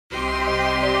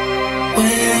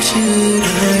Where should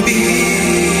I be?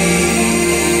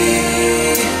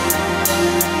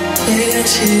 Where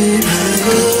should I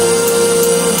go?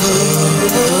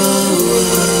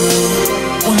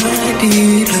 Why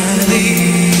did I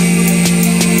leave?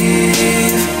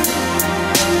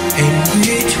 And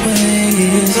which way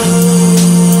is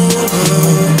home?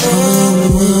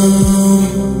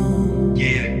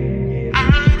 Yeah, I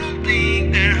don't think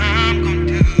that I'm gonna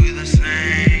do the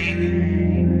same.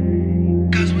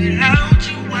 'Cause without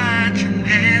you watching,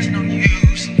 there's no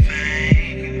use in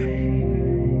fame.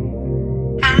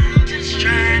 I'm just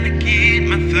trying to get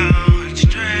my thoughts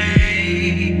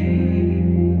straight.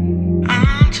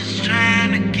 I'm just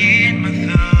trying to get my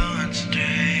thoughts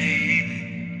straight.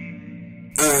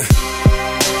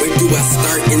 Where do I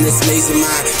start in this maze of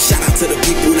mine? Shout out to the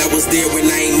people that was there when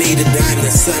I ain't made a dime.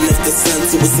 The son of the sun,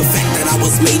 so it's a fact that I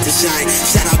was made to shine.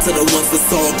 Shout out to the ones that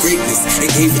saw greatness and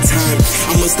gave it time.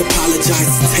 I must apologize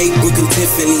to Tate, Brooke, and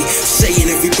Tiffany, Shay, and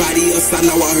everybody else I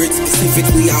know I heard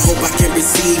specifically. I hope I can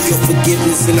receive your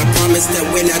forgiveness, and I promise that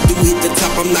when I do hit the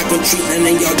top, I'm not gonna treat none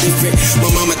of y'all different. My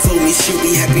mama told me she'll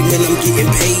be happy when I'm getting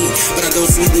paid, but I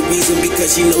don't see the reason because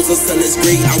she knows her son is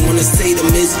great. I wanna say to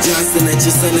Miss Johnson that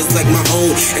your son is like my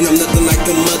own, and I'm nothing like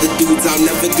them other dudes, I'll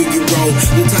never do you wrong.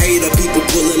 I'm tired of people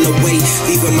pulling away,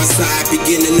 leaving my side,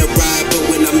 beginning to ride, but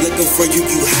when I'm looking for you,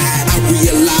 you hide. I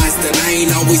realize that I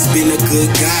ain't always been a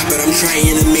good guy, but I'm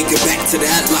trying to make it back to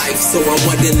that life, so I'm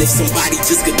wondering if somebody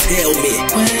just could tell me,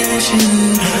 where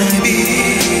should I be?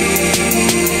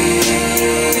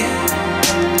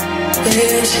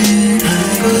 Where should I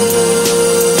go?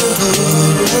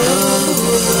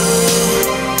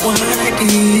 Why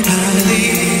did I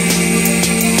leave?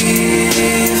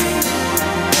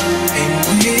 And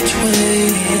which way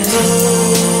is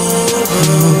home?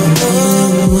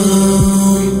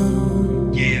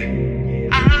 Yeah,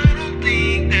 I don't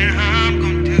think that I'm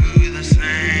gonna do the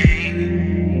same.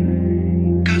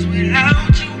 'Cause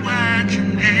without you watching,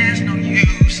 there's no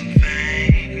use in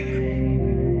fame.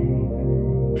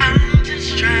 I'm just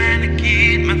trying to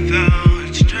get my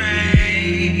thoughts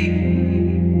straight.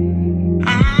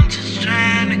 I'm just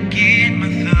trying to get my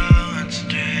thoughts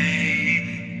straight.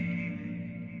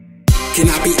 can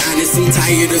I be honest? I'm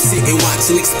tired of sitting,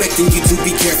 watching, expecting you to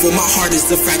be careful. My heart is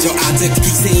a fragile object,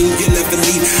 keep saying you'll never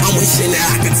leave. I'm wishing that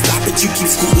I could stop it, you keep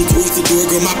scooting towards the door.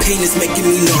 Girl, my pain is making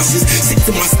me nauseous, sick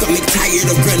to my stomach, tired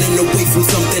of running away from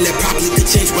something that probably could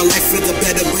change my life for the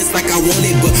better. But it's like I want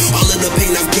it, but all of the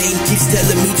pain I've gained keeps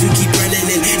telling me to keep running.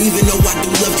 And even though I do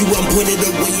love you, I'm pointed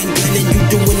away and gunning. You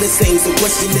doing the same, so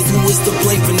question is who is to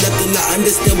blame for nothing. I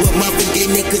understand what my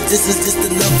forgetting, cause this is just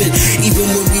enough. And even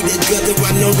when we together,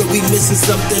 I know that we missing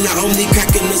something. I only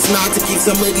cracking a smile to keep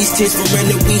some of these tears from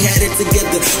running. We had it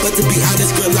together, but to be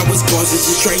honest, girl, I was cautious,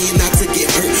 just trying not to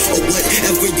get hurt or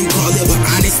whatever you call it. But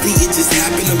honestly, it just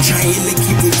happened. I'm trying to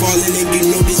keep it falling, and you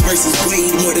know this verse is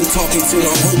way more than talking to.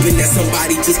 I'm hoping that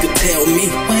somebody just could tell me,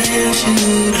 where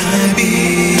should I be?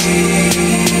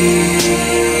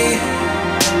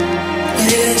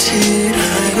 Where should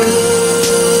I go?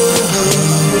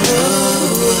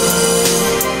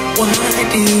 Why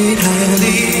did I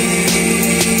leave?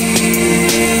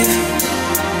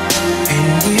 And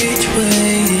which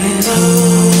way is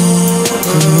home?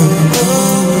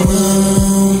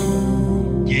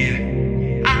 Yeah,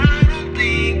 I don't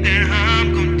think that I'm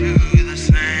gonna do the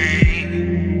same.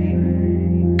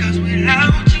 'Cause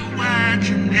without you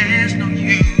watching, there's no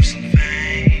use in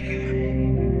fame.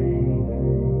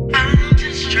 I'm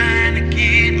just trying to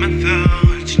get my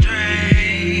thoughts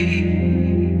straight.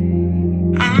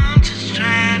 I'm just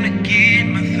trying to get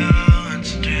my thoughts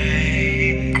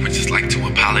straight. I would just like to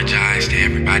apologize to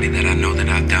everybody that I know that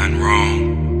I've done wrong.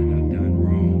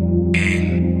 And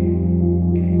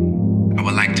I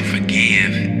would like to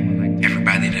forgive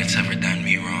everybody that's ever done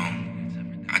me wrong.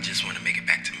 I just want to make